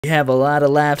have a lot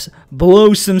of laughs,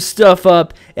 blow some stuff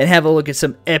up, and have a look at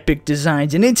some epic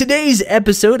designs. And in today's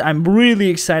episode, I'm really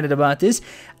excited about this.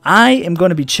 I am going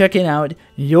to be checking out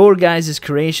your guys'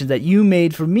 creations that you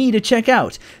made for me to check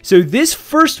out. So this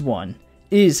first one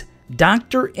is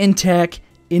Dr. Entak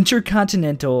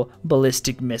Intercontinental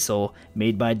Ballistic Missile,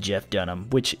 made by Jeff Dunham,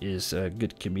 which is a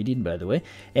good comedian, by the way.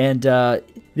 And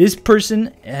this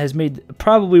person has made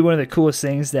probably one of the coolest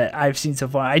things that I've seen so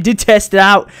far. I did test it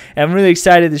out, and I'm really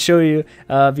excited to show you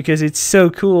because it's so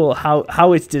cool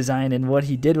how it's designed and what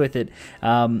he did with it.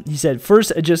 He said,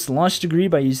 first adjust the launch degree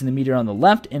by using the meter on the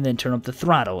left, and then turn up the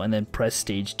throttle, and then press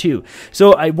stage 2.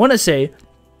 So I want to say,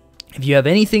 if you have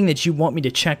anything that you want me to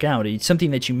check out,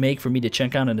 something that you make for me to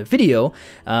check out in a video,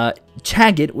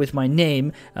 tag it with my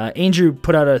name. Andrew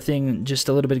put out a thing just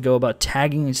a little bit ago about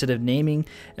tagging instead of naming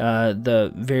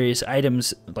the various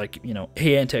items, like, you know,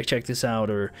 hey Entak, check this out,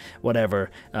 or whatever.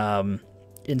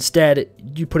 Instead,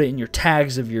 you put it in your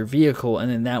tags of your vehicle,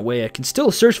 and then that way I can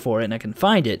still search for it and I can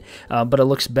find it, but it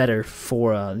looks better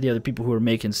for the other people who are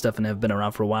making stuff and have been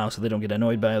around for a while, so they don't get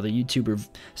annoyed by all the YouTuber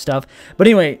stuff. But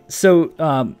anyway,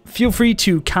 so feel free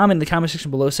to comment in the comment section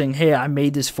below saying, hey, I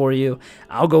made this for you.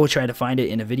 I'll go try to find it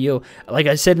in a video. Like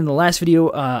I said in the last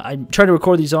video, I try to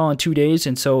record these all in 2 days,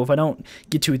 and so if I don't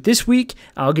get to it this week,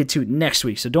 I'll get to it next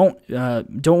week. So don't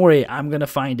worry, I'm gonna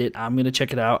find it. I'm gonna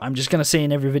check it out. I'm just gonna say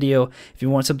in every video, if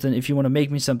you want something, if you want to make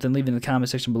me something, leave it in the comment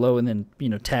section below, and then, you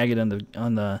know, tag it on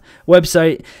the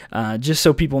website, just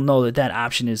so people know that that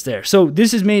option is there. So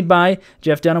this is made by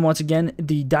Jeff Dunham, once again,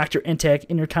 the Dr. Entak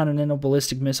Intercontinental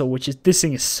Ballistic Missile, which is, this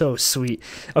thing is so sweet.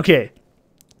 Okay,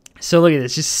 so look at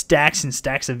this, just stacks and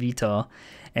stacks of VTOL,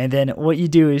 and then what you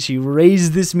do is you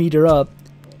raise this meter up,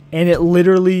 and it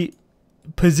literally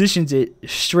positions it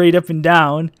straight up and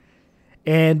down,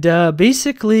 and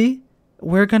basically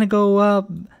we're gonna go.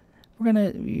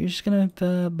 You're just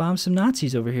gonna bomb some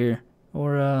Nazis over here,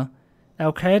 or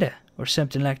Al Qaeda, or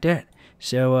something like that.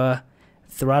 So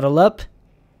throttle up,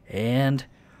 and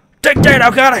take that,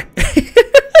 Al Qaeda!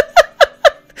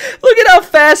 Look at how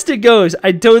fast it goes.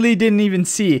 I totally didn't even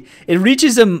see. It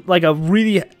reaches like a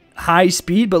really high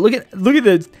speed, but look at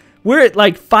the, we're at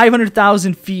like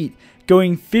 500,000 feet,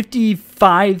 going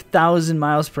 55,000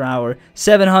 miles per hour,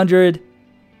 700,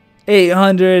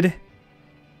 800.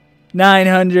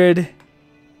 900,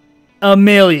 a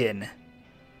million.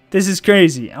 This is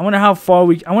crazy. I wonder how far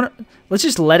let's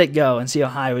just let it go and see how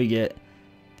high we get.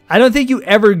 I don't think you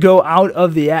ever go out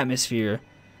of the atmosphere,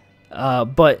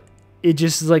 but it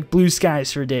just is like blue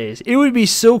skies for days. It would be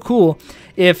so cool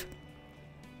if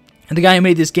the guy who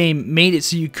made this game made it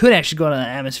so you could actually go out of the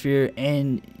atmosphere,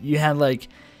 and you had, like,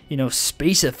 you know,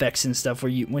 space effects and stuff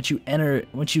where once you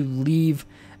leave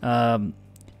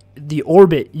the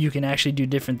orbit, you can actually do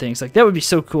different things. Like, that would be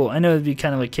so cool. I know it'd be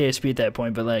kind of like KSP at that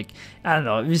point, but, like, I don't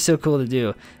know, it'd be so cool to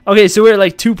do. Okay, so we're at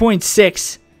like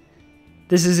 2.6.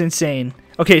 This is insane.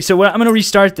 Okay, so I'm gonna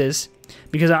restart this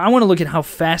because I want to look at how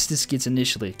fast this gets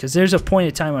initially, because there's a point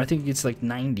in time where I think it gets like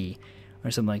 90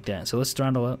 or something like that. So let's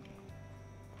throttle up.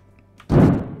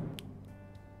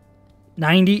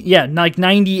 90, yeah, like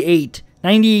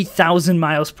 98,000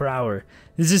 miles per hour.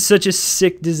 This is such a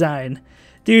sick design.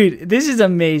 Dude, this is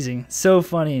amazing. So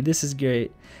funny. This is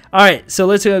great. Alright, so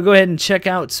let's go ahead and check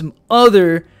out some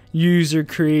other user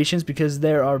creations, because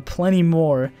there are plenty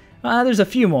more. There's a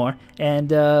few more, and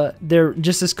they're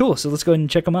just as cool, so let's go ahead and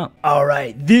check them out.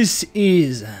 Alright, this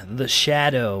is the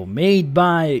Shadow, made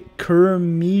by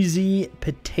Kermezi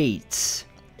Patates.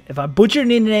 If I butchered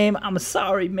any name, I'm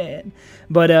sorry, man.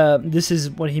 But this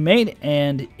is what he made,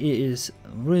 and it is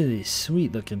really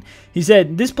sweet looking. He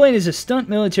said, this plane is a stunt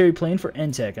military plane for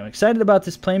Entak. I'm excited about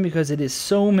this plane because it is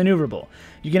so maneuverable.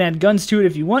 You can add guns to it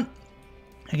if you want.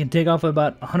 It can take off at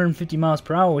about 150 miles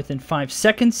per hour within 5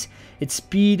 seconds. Its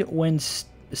speed when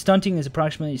stunting is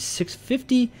approximately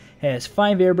 650. It has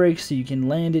 5 air brakes, so you can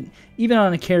land it even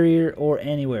on a carrier or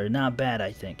anywhere. Not bad,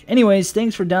 I think. Anyways,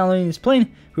 thanks for downloading this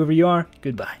plane. Whoever you are,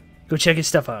 goodbye. Go check his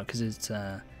stuff out, because it's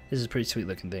this is a pretty sweet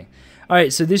looking thing.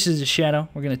 Alright, so this is a Shadow.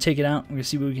 We're going to take it out. We're going to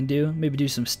see what we can do. Maybe do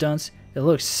some stunts. It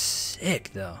looks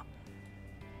sick, though.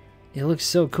 It looks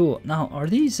so cool. Now, are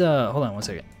these, hold on one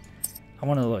second. I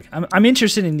want to look. I'm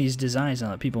interested in these designs now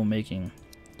that people are making.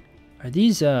 Are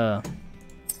these, just,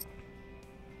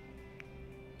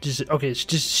 okay, it's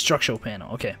just structural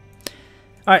panel. Okay.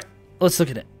 Alright, let's look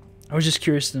at it. I was just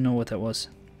curious to know what that was.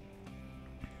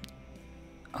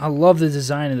 I love the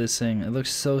design of this thing. It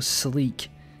looks so sleek.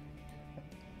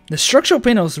 The structural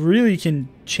panels really can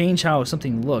change how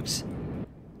something looks,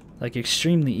 like,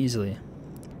 extremely easily.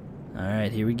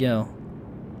 Alright, here we go.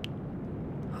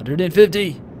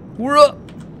 150. We're up.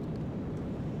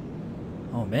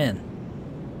 Oh man,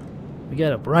 we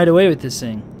got up right away with this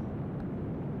thing.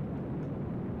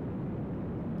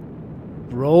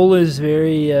 Roll is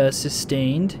very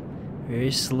sustained,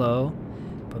 very slow.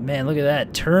 But man, look at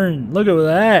that turn. Look at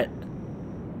that.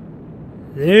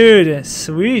 Dude,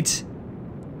 sweet.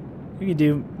 We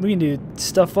can do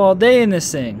stuff all day in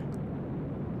this thing.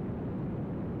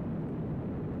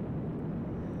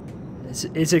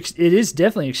 It is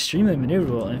definitely extremely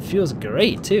maneuverable and it feels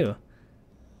great too.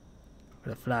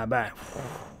 Gonna fly by.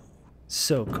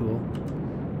 So cool.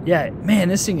 Yeah, man,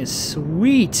 this thing is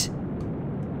sweet.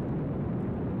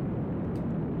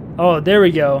 Oh, there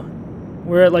we go.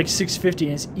 We're at like 650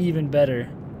 and it's even better.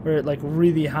 We're at like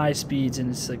really high speeds and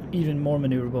it's like even more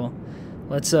maneuverable.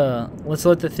 Let's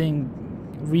let the thing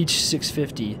reach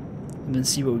 650 and then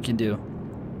see what we can do.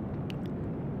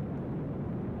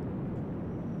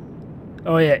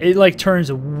 Oh yeah, it like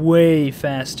turns way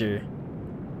faster.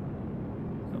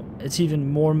 It's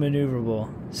even more maneuverable.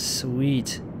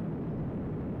 Sweet.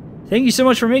 Thank you so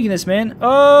much for making this, man.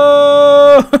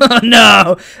 Oh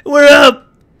no, we're up.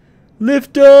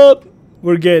 Lift up.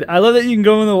 We're good. I love that you can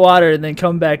go in the water and then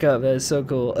come back up. That is so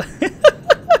cool.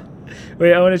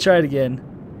 Wait, I want to try it again.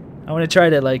 I want to try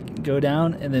to like go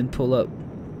down and then pull up.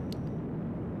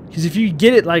 Because if you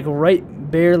get it like right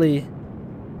barely.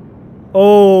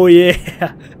 Oh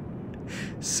yeah.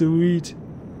 Sweet.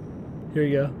 Here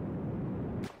we go.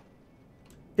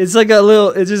 It's like a little,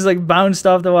 it just like bounced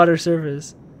off the water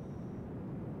surface.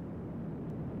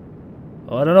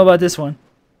 Oh, I don't know about this one.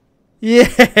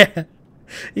 Yeah.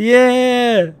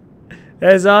 Yeah.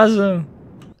 That's awesome.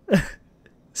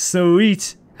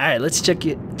 Sweet. Alright, let's check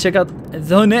out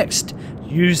the next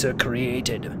user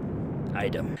created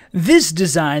item. This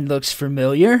design looks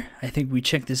familiar. I think we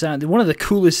checked this out. One of the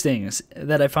coolest things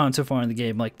that I found so far in the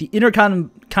game, like the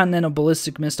intercontinental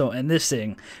ballistic missile and this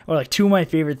thing, are like two of my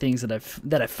favorite things that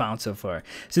I've found so far.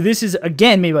 So this is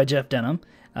again made by Jeff Denham.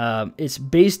 It's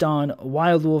based on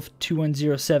Wild Wolf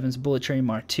 2107's Bullet Train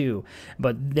Mark II,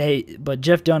 but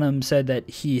Jeff Dunham said that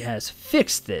he has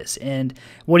fixed this, and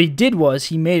what he did was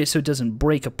he made it so it doesn't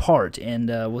break apart, and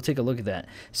we'll take a look at that.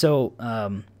 So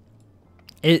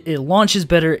it launches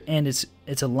better, and it's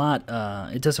a lot.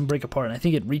 It doesn't break apart, and I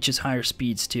think it reaches higher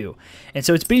speeds too. And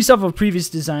so it's based off of a previous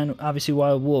design, obviously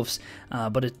Wild Wolf's,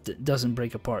 but it doesn't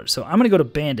break apart. So I'm gonna go to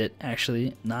Bandit,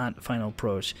 actually, not Final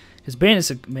Approach, because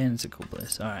Bandit's a cool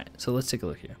place. All right, so let's take a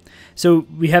look here. So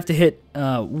we have to hit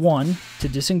 1 to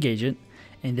disengage it,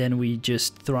 and then we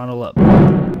just throttle up.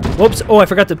 Whoops! Oh, I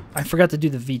forgot to do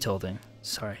the VTOL thing.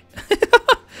 Sorry.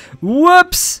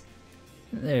 Whoops!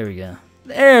 There we go.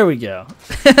 There we go.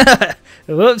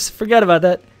 Whoops, forgot about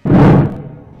that.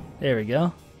 There we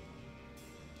go.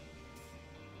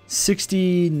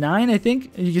 69, I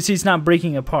think. You can see it's not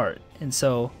breaking apart. And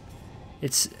so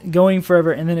it's going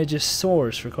forever, and then it just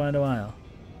soars for quite a while.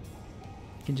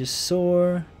 You can just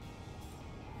soar.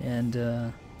 And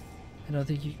I don't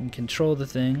think you can control the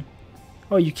thing.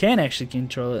 Oh, you can actually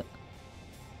control it.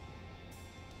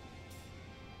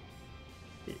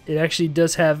 It actually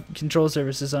does have control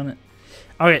surfaces on it.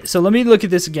 Okay, so let me look at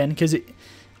this again, because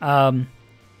I want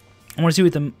to see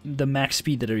what the max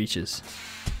speed that it reaches.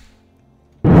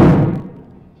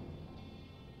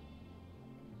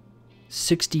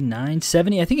 69,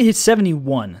 70, I think it hits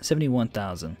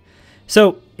 71,000.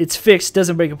 So it's fixed,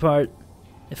 doesn't break apart.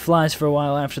 It flies for a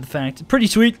while after the fact. Pretty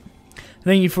sweet.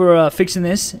 Thank you for fixing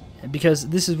this, because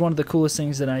this is one of the coolest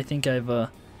things that I think I've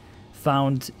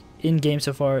found in game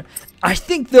so far. I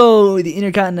think though the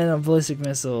intercontinental ballistic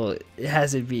missile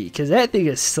has it beat, because that thing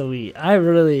is sweet. I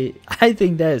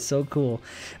think that is so cool.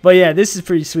 But yeah, this is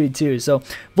pretty sweet too. So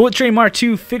Bullet Train Mark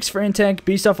II fixed for Entak,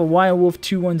 based off of Wild Wolf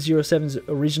 2107's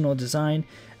original design,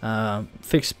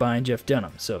 fixed by Jeff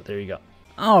Dunham. So there you go.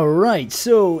 Alright,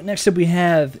 so next up we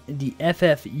have the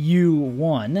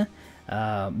FFU1,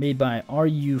 made by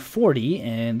RU40,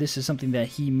 and this is something that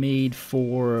he made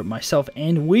for myself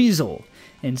and Weasel.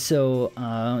 And so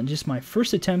just my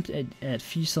first attempt at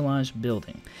fuselage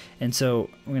building. And so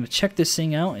we're going to check this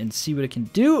thing out and see what it can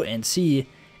do, and see.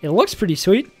 It looks pretty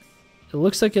sweet. It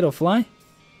looks like it'll fly.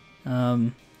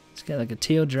 It's got like a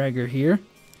tail dragger here.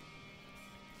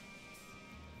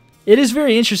 It is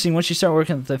very interesting once you start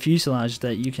working with the fuselage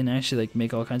that you can actually like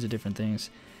make all kinds of different things.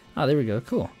 Oh, there we go.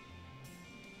 Cool.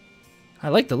 I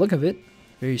like the look of it.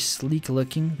 Very sleek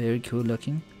looking. Very cool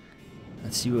looking.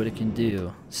 Let's see what it can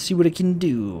do. See what it can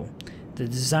do. The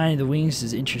design of the wings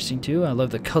is interesting too. I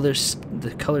love the color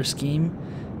scheme.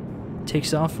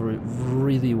 Takes off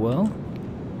really well.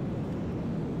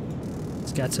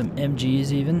 It's got some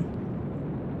MGs even.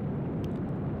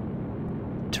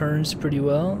 Turns pretty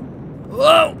well.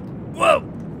 Whoa! Whoa!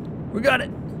 We got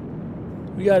it.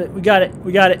 We got it. We got it.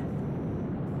 We got it.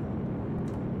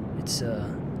 It's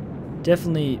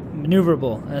definitely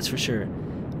maneuverable, that's for sure.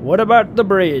 What about the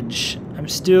bridge? I'm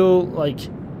still like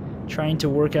trying to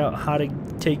work out how to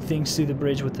take things through the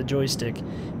bridge with the joystick,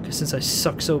 because since I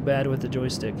suck so bad with the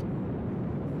joystick.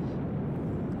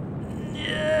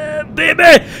 Yeah,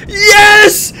 baby!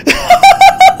 Yes!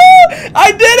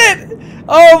 I did it!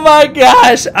 Oh my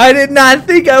gosh! I did not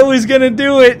think I was gonna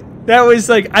do it. That was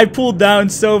like, I pulled down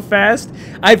so fast.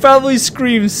 I probably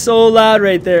screamed so loud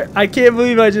right there. I can't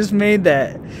believe I just made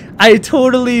that. I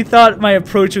totally thought my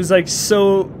approach was like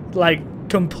so like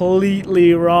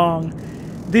completely wrong.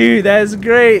 Dude, that's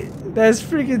great. That's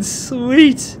freaking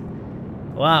sweet.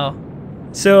 Wow.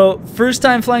 So, first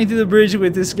time flying through the bridge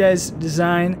with this guy's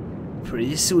design.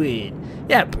 Pretty sweet.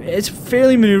 Yeah, it's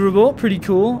fairly maneuverable. Pretty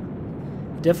cool.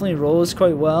 Definitely rolls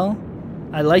quite well.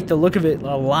 I like the look of it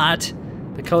a lot.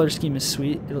 The color scheme is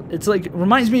sweet. It's like,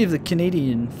 reminds me of the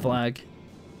Canadian flag.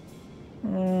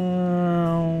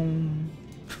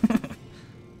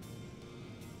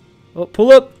 Oh,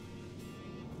 pull up.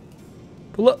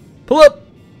 Pull up. Pull up.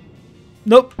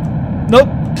 Nope. Nope.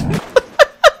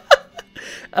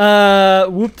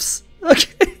 Whoops.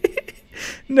 Okay.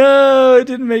 No, it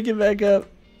didn't make it back up.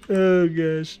 Oh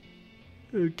gosh.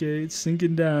 Okay, it's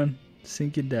sinking down.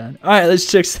 Sinking down. Alright, let's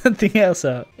check something else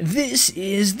out. This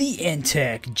is the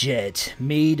Entak jet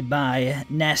made by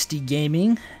Nasty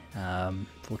Gaming.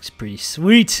 Looks pretty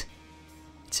sweet.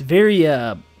 It's very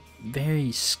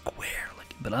very square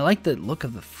looking, but I like the look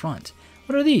of the front.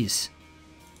 What are these?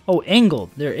 Oh,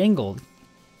 angled. They're angled.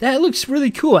 That looks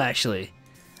really cool, actually.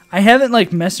 I haven't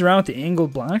like messed around with the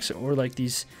angled blocks or like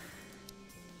these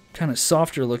kind of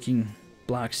softer looking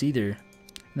blocks either.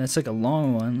 And that's like a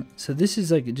long one. So this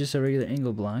is like just a regular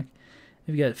angle block.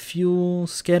 We've got fuel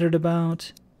scattered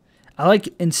about. I like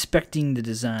inspecting the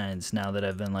designs now that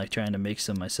I've been like trying to make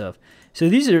some myself. So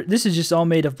this is just all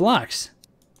made of blocks.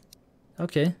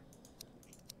 Okay.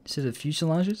 This is the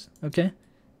fuselages. Okay.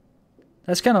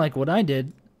 That's kind of like what I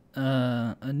did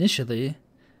initially.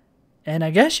 And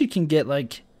I guess you can get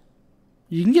like,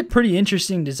 you can get pretty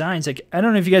interesting designs. Like, I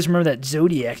don't know if you guys remember that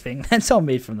Zodiac thing. That's all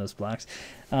made from those blocks.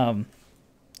 So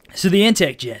the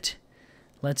Entak jet.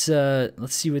 Let's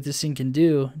see what this thing can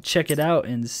do. Check it out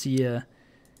and see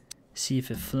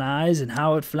if it flies and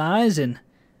how it flies and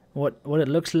what it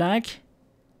looks like.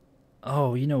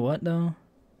 Oh, you know what though?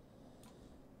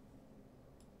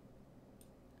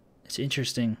 It's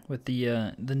interesting with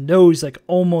the nose like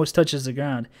almost touches the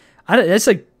ground. That's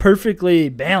like perfectly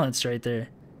balanced right there.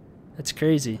 That's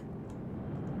crazy.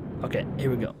 Okay,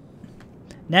 here we go.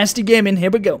 Nasty Gaming,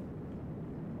 here we go.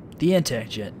 The Entak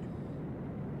jet.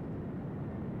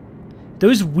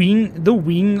 The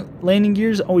wing landing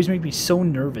gears always make me so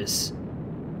nervous.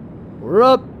 We're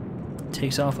up.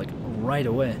 Takes off like right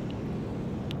away.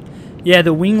 Yeah,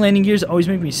 the wing landing gears always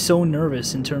make me so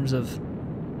nervous in terms of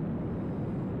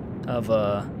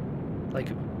like,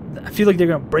 I feel like they're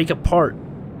gonna break apart.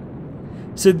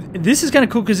 So this is kind of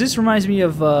cool because this reminds me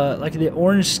of like the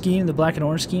orange scheme, the black and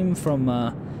orange scheme from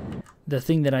the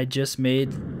thing that I just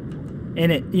made.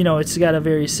 And it, you know, it's got a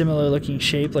very similar looking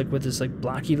shape, like with this like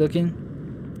blocky looking.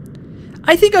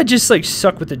 I think I just like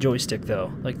suck with the joystick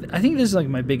though. Like I think this is like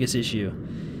my biggest issue.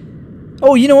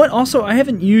 Oh, you know what? Also, I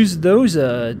haven't used those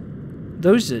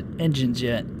engines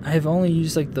yet. I have only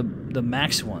used like the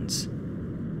max ones.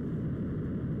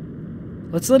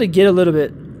 Let's let it get a little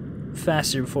bit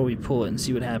faster before we pull it and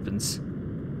see what happens.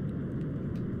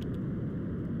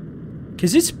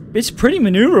 Cause it's pretty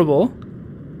maneuverable.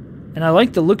 And I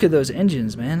like the look of those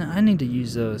engines, man. I need to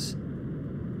use those.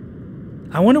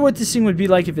 I wonder what this thing would be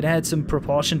like if it had some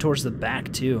propulsion towards the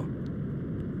back, too.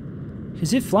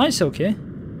 Because it flies okay.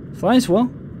 Flies well.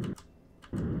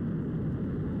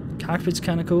 Cockpit's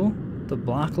kind of cool. The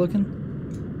block looking.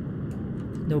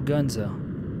 No guns, though.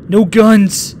 No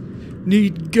guns!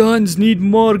 Need guns! Need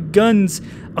more guns!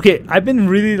 Okay, I've been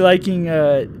really liking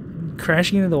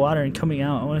crashing into the water and coming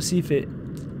out. I want to see if it...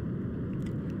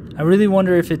 I really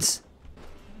wonder if it's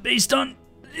based on...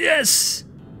 Yes!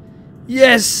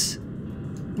 Yes!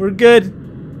 We're good.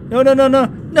 No, no, no, no.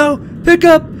 No! Pick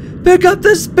up! Pick up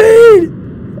the speed!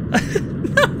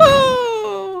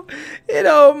 No! It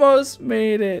almost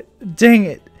made it. Dang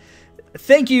it.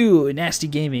 Thank you, Nasty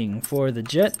Gaming, for the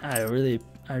jet. I really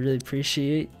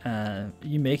appreciate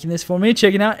you making this for me.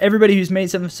 Checking out everybody who's made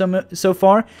some so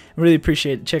far. I really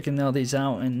appreciate checking all these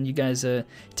out and you guys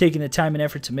taking the time and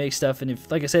effort to make stuff. And if,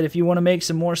 like I said, if you want to make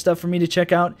some more stuff for me to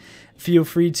check out, feel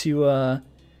free to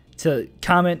to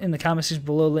comment in the comment section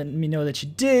below, letting me know that you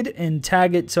did, and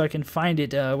tag it so I can find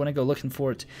it when I go looking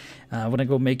for it, when I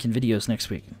go making videos next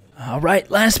week. All right,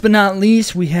 last but not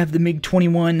least, we have the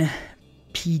MiG-21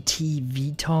 PT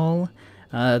VTOL.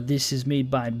 This is made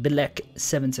by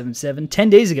Bilek777. 10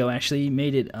 days ago, actually.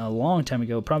 Made it a long time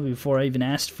ago, probably before I even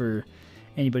asked for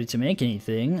anybody to make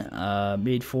anything.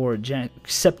 Made for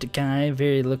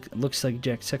Jacksepticeye. Looks like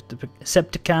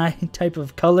Jacksepticeye type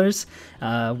of colors.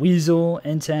 Weasel,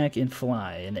 Entak, and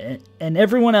Fly. And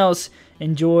everyone else,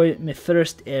 enjoy my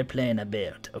first airplane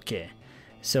aboard. Okay,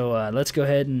 so let's go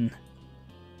ahead and...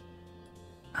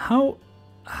 How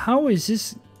is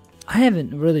this... I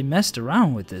haven't really messed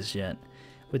around with this yet.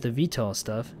 With the VTOL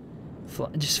stuff.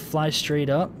 Just fly straight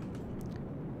up.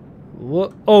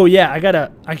 Whoa. Oh yeah,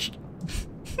 I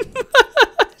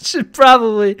should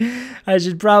probably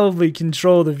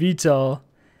control the VTOL.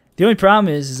 The only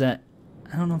problem is that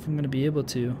I don't know if I'm gonna be able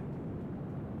to.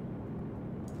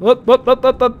 Whoop, whoop, whoop,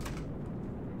 whoop, whoop.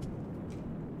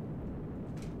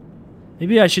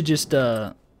 Maybe I should just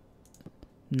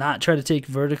not try to take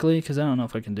vertically, because I don't know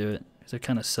if I can do it, because I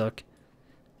kind of suck.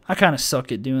 I kind of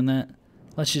suck at doing that.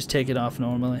 Let's just take it off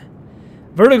normally.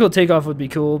 Vertical takeoff would be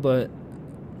cool, but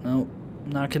no,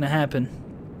 not gonna happen.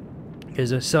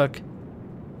 Because I suck.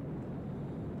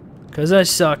 Because I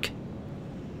suck.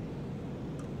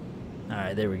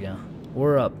 Alright, there we go.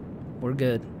 We're up. We're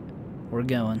good. We're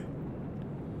going.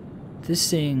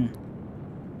 This thing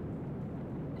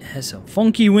has some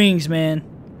funky wings, man.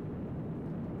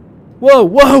 Whoa,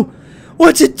 whoa!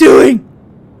 What's it doing?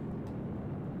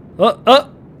 Oh!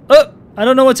 I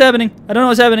don't know what's happening. I don't know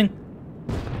what's happening.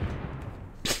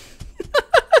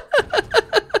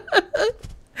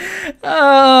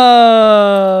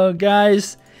 Oh,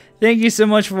 guys. Thank you so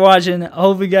much for watching. I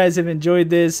hope you guys have enjoyed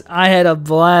this. I had a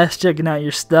blast checking out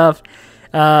your stuff.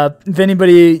 If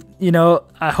anybody, you know,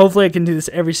 hopefully I can do this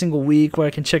every single week where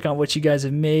I can check out what you guys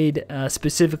have made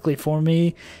specifically for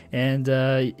me. And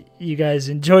you guys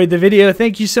enjoyed the video.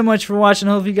 Thank you so much for watching.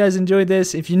 I hope you guys enjoyed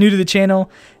this. If you're new to the channel,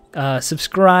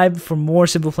 subscribe for more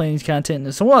SimplePlanes content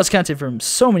as well as content from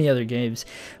so many other games.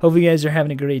 Hope you guys are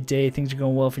having a great day. Things are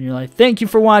going well for your life. Thank you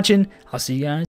for watching. I'll see you guys.